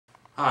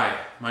Hi,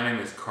 my name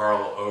is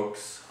Karl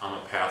Oakes. I'm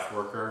a path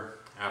worker.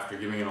 After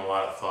giving it a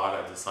lot of thought,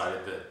 I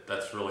decided that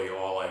that's really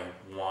all I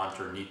want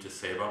or need to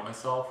say about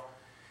myself.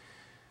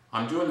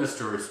 I'm doing this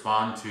to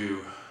respond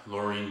to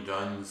Laureen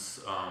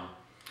Dunn's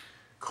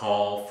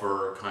call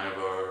for kind of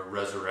a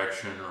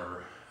resurrection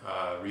or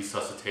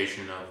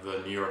resuscitation of the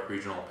New York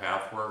Regional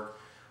Pathwork,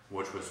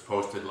 which was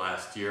posted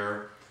last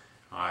year.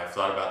 I've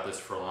thought about this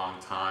for a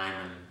long time,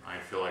 and I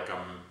feel like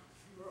I'm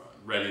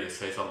ready to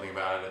say something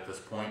about it at this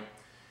point.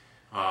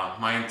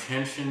 My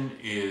intention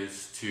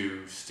is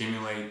to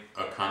stimulate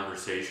a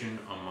conversation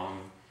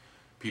among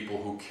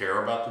people who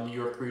care about the New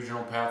York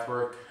Regional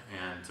Pathwork,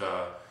 and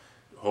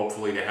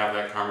hopefully to have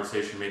that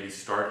conversation maybe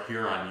start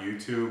here on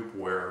YouTube,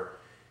 where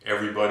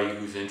everybody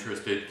who's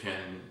interested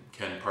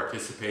can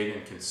participate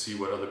and can see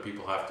what other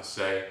people have to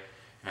say,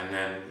 and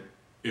then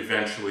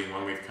eventually,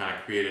 when we've kind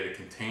of created a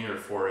container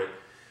for it,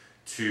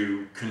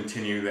 to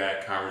continue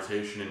that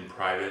conversation in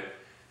private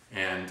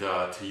and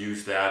to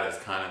use that as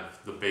kind of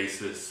the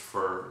basis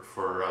for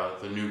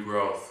the new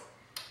growth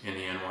in the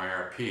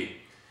NYRP.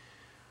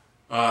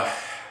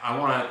 I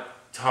want to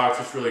talk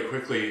just really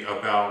quickly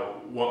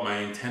about what my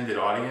intended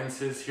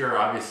audience is here.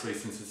 Obviously,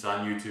 since it's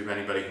on YouTube,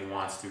 anybody who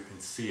wants to can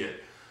see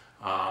it.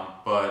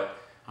 But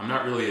I'm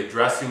not really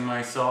addressing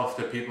myself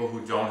to people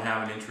who don't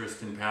have an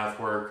interest in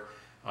pathwork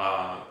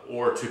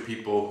or to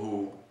people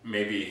who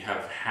maybe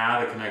have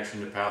had a connection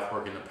to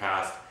pathwork in the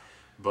past,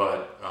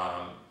 but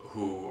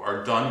who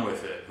are done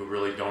with it, who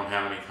really don't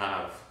have any kind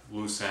of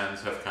loose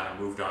ends, have kind of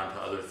moved on to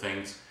other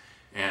things,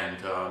 and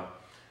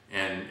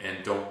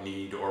don't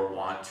need or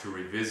want to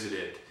revisit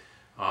it.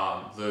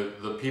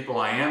 The people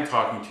I am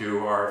talking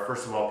to are,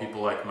 first of all,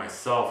 people like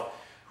myself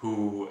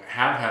who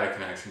have had a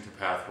connection to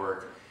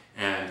pathwork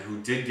and who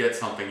did get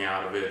something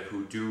out of it,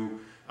 who do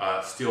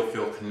still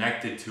feel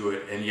connected to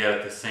it, and yet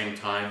at the same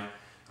time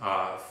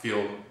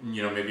feel,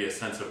 maybe a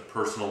sense of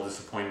personal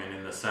disappointment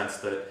in the sense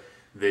that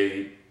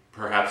they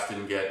perhaps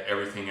didn't get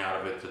everything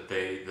out of it that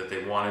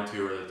they wanted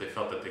to, or that they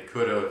felt that they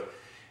could have,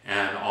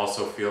 and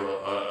also feel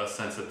a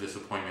sense of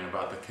disappointment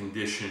about the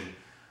condition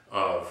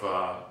of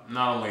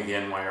not only the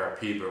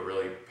NYRP, but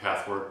really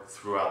pathwork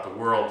throughout the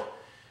world,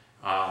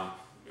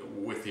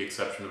 with the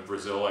exception of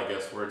Brazil, I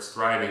guess, where it's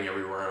thriving.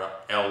 Everywhere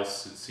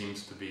else it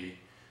seems to be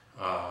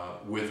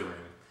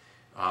withering.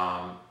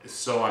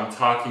 So I'm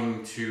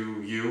talking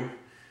to you,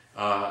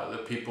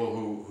 the people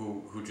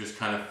who just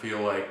kind of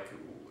feel like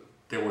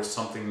there was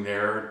something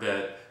there,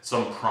 that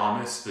some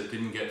promise that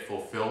didn't get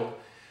fulfilled.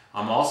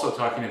 I'm also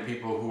talking to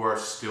people who are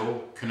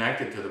still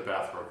connected to the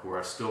pathwork, who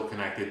are still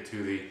connected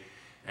to the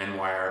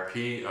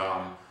NYRP,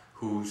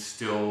 who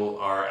still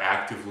are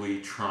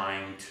actively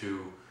trying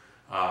to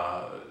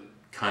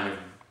kind of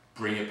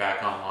bring it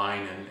back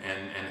online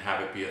and have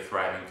it be a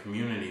thriving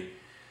community.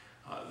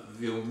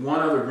 The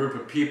one other group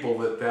of people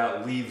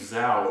that leaves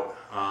out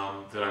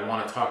that I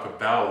want to talk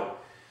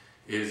about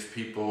is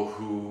people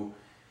who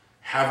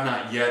have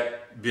not yet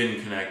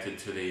been connected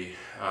to the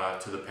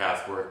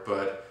pathwork,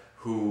 but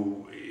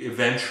who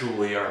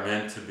eventually are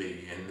meant to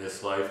be in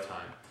this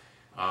lifetime.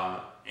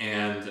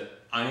 And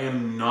I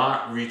am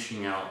not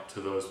reaching out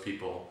to those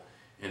people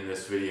in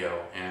this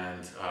video,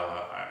 and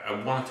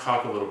I want to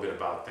talk a little bit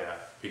about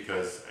that,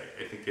 because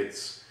I think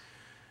it's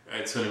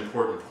an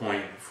important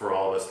point for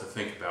all of us to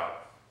think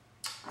about.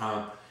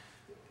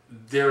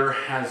 There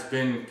has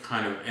been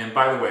kind of, and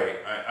by the way,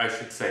 I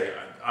should say,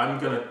 I'm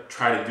going to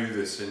try to do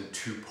this in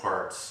 2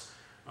 parts,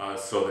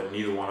 so that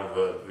neither one of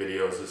the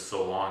videos is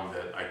so long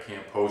that I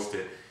can't post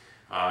it,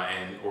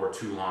 or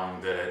too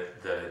long that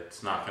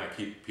it's not going to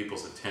keep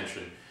people's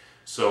attention.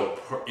 So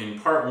in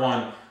part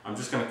 1, I'm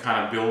just going to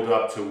kind of build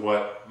up to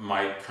what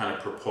my kind of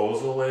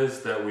proposal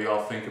is that we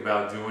all think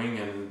about doing,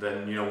 and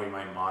then we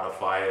might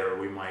modify it, or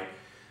we might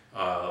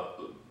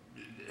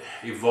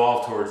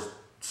evolve towards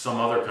some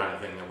other kind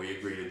of thing that we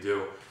agree to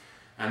do.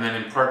 And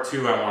then in part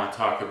 2, I want to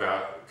talk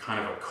about kind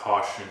of a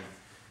caution,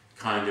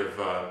 kind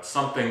of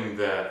something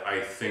that I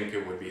think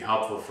it would be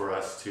helpful for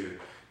us to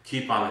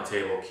keep on the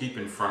table, keep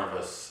in front of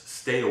us,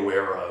 stay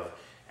aware of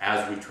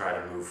as we try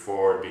to move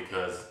forward,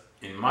 because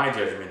in my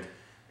judgment,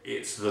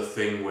 it's the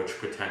thing which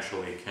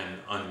potentially can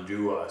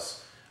undo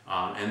us.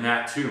 And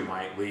that too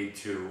might lead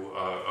to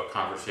a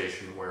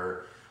conversation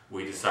where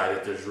we decide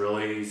that there's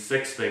really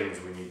 6 things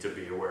we need to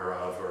be aware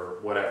of, or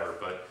whatever.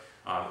 But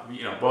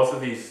both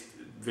of these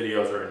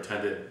videos are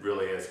intended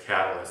really as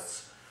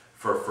catalysts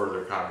for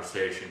further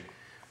conversation.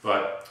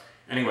 But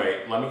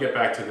anyway, let me get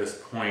back to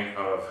this point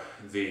of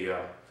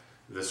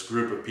this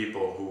group of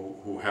people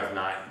who have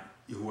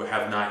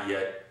not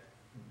yet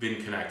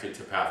been connected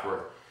to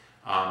pathwork.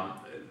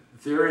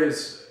 There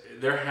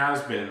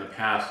has been in the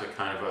past a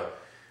kind of a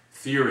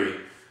theory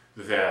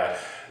that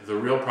the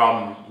real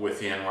problem with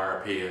the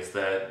NYRP is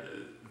that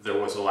there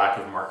was a lack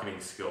of marketing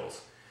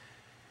skills.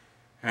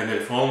 And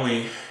if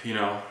only,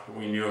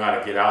 we knew how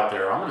to get out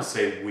there. I'm going to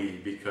say we,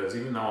 because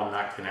even though I'm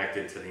not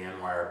connected to the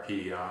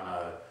NYRP on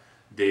a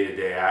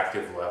day-to-day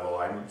active level,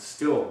 I'm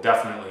still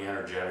definitely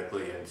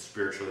energetically and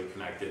spiritually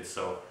connected.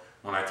 So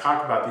when I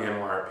talk about the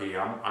NYRP,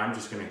 I'm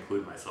just going to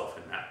include myself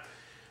in that.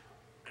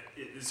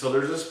 so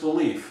there's this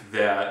belief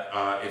that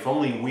if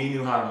only we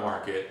knew how to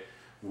market,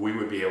 we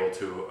would be able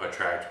to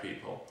attract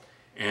people.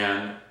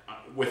 And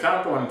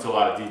without going into a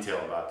lot of detail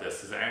about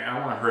this, I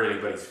don't want to hurt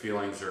anybody's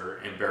feelings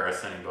or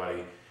embarrass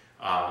anybody,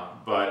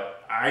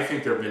 but I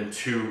think there have been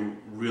two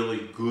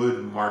really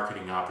good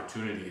marketing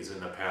opportunities in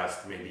the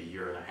past maybe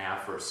year and a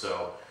half or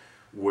so,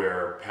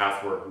 where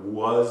Pathwork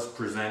was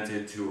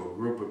presented to a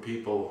group of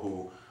people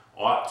who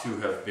ought to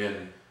have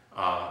been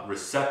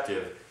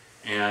receptive.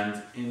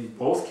 And in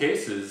both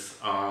cases,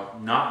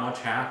 not much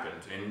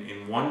happened.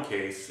 In one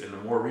case, in the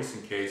more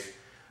recent case,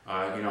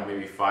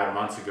 maybe 5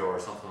 months ago or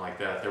something like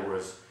that, there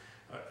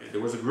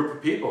was a group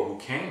of people who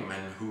came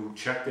and who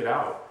checked it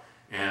out,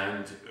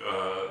 and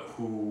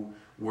who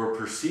were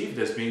perceived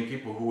as being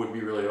people who would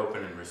be really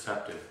open and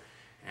receptive.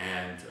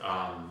 And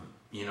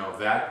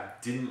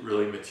that didn't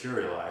really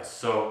materialize.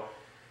 So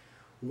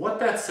what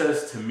that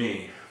says to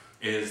me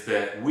is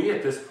that we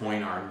at this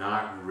point are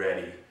not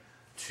ready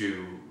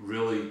to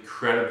really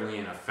credibly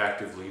and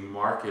effectively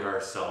market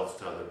ourselves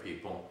to other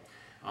people,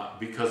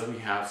 because we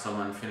have some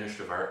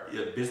unfinished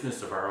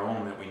business of our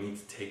own that we need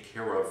to take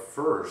care of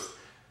first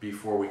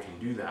before we can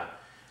do that.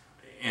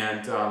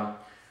 And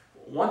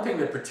one thing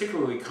that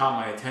particularly caught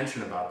my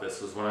attention about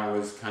this was when I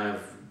was kind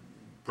of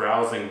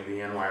browsing the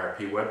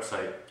NYRP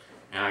website,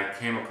 and I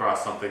came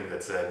across something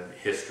that said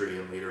history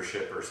and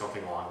leadership or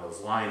something along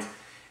those lines,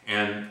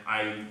 and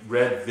I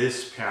read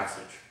this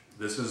passage.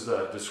 This is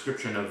the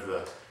description of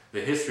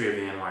the history of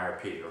the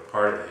NYRP, or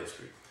part of the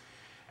history.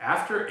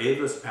 After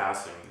Ava's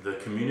passing, the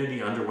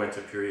community underwent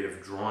a period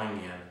of drawing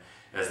in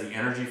as the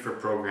energy for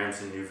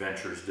programs and new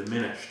ventures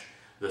diminished.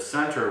 The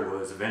center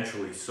was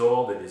eventually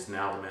sold. It is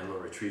now the Menlo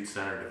Retreat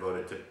Center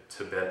devoted to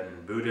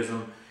Tibetan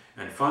Buddhism,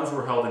 and funds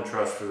were held in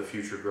trust for the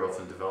future growth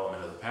and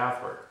development of the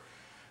Pathwork.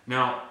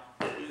 Now,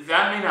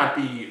 that may not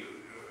be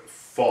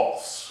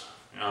false,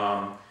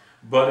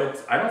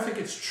 but I don't think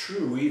it's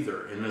true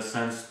either, in the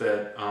sense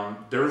that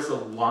there's a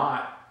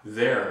lot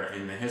there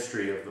in the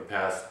history of the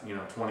past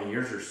 20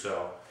 years or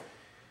so.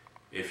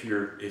 If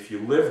you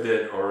lived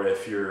it, or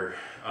if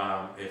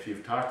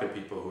you've talked to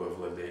people who have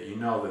lived it, you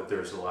know that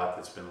there's a lot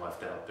that's been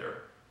left out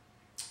there.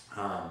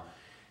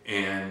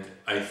 And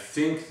I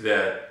think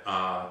that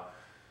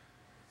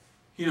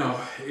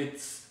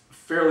it's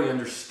fairly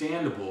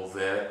understandable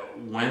that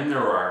when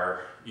there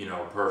are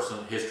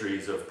personal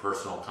histories of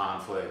personal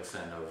conflicts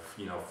and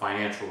of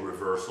financial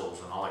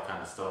reversals and all that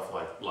kind of stuff,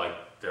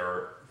 like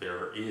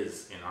there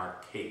is in our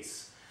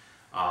case,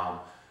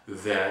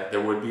 that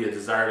there would be a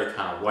desire to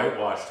kind of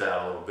whitewash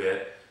that a little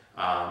bit,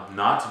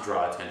 not to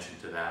draw attention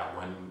to that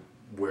when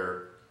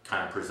we're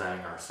kind of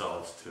presenting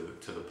ourselves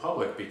to the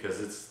public, because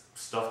it's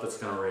stuff that's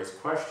going to raise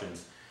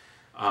questions.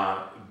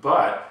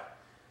 But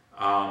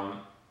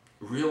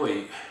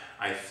really,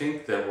 I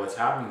think that what's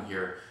happening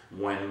here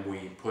when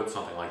we put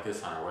something like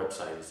this on our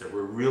website is that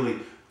we're really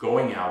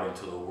going out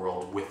into the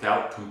world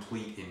without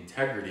complete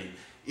integrity,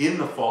 in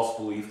the false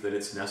belief that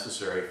it's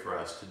necessary for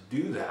us to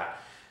do that.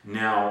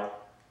 Now,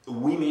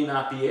 we may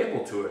not be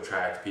able to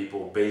attract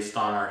people based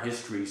on our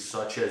history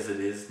such as it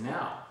is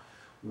now.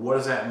 What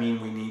does that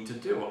mean we need to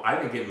do? I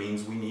think it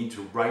means we need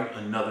to write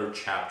another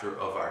chapter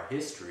of our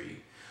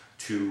history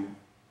to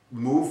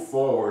move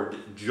forward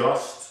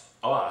just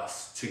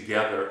us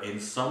together in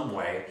some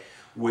way,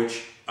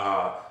 which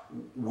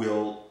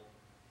will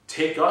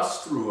take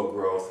us through a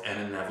growth and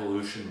an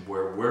evolution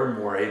where we're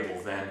more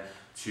able then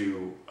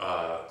to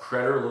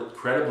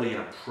credibly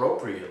and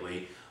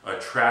appropriately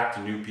attract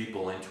new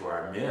people into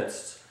our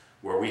midst,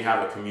 where we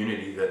have a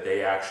community that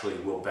they actually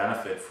will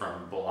benefit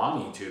from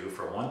belonging to,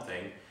 for one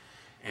thing.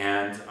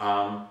 And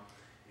oh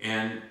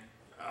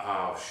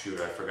shoot,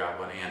 I forgot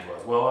what and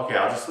was. Well, okay,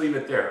 I'll just leave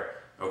it there.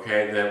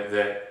 Okay,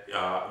 that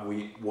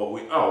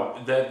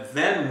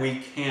then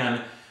we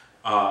can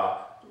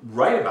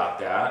write about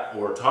that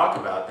or talk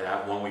about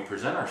that when we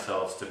present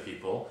ourselves to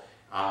people,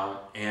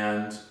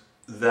 and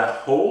the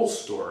whole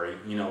story.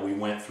 We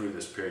went through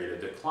this period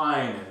of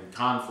decline and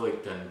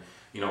conflict, and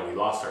we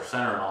lost our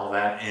center and all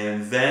that,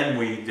 and then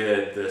we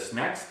did this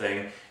next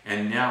thing,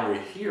 and now we're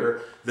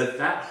here.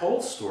 That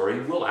whole story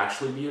will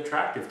actually be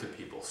attractive to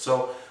people.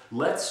 So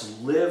let's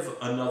live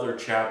another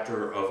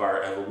chapter of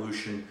our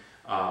evolution,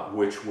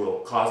 which will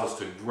cause us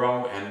to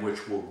grow and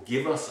which will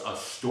give us a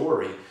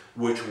story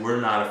which we're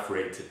not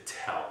afraid to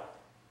tell.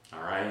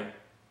 All right?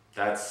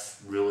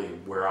 That's really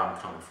where I'm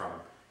coming from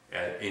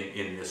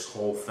in this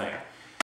whole thing.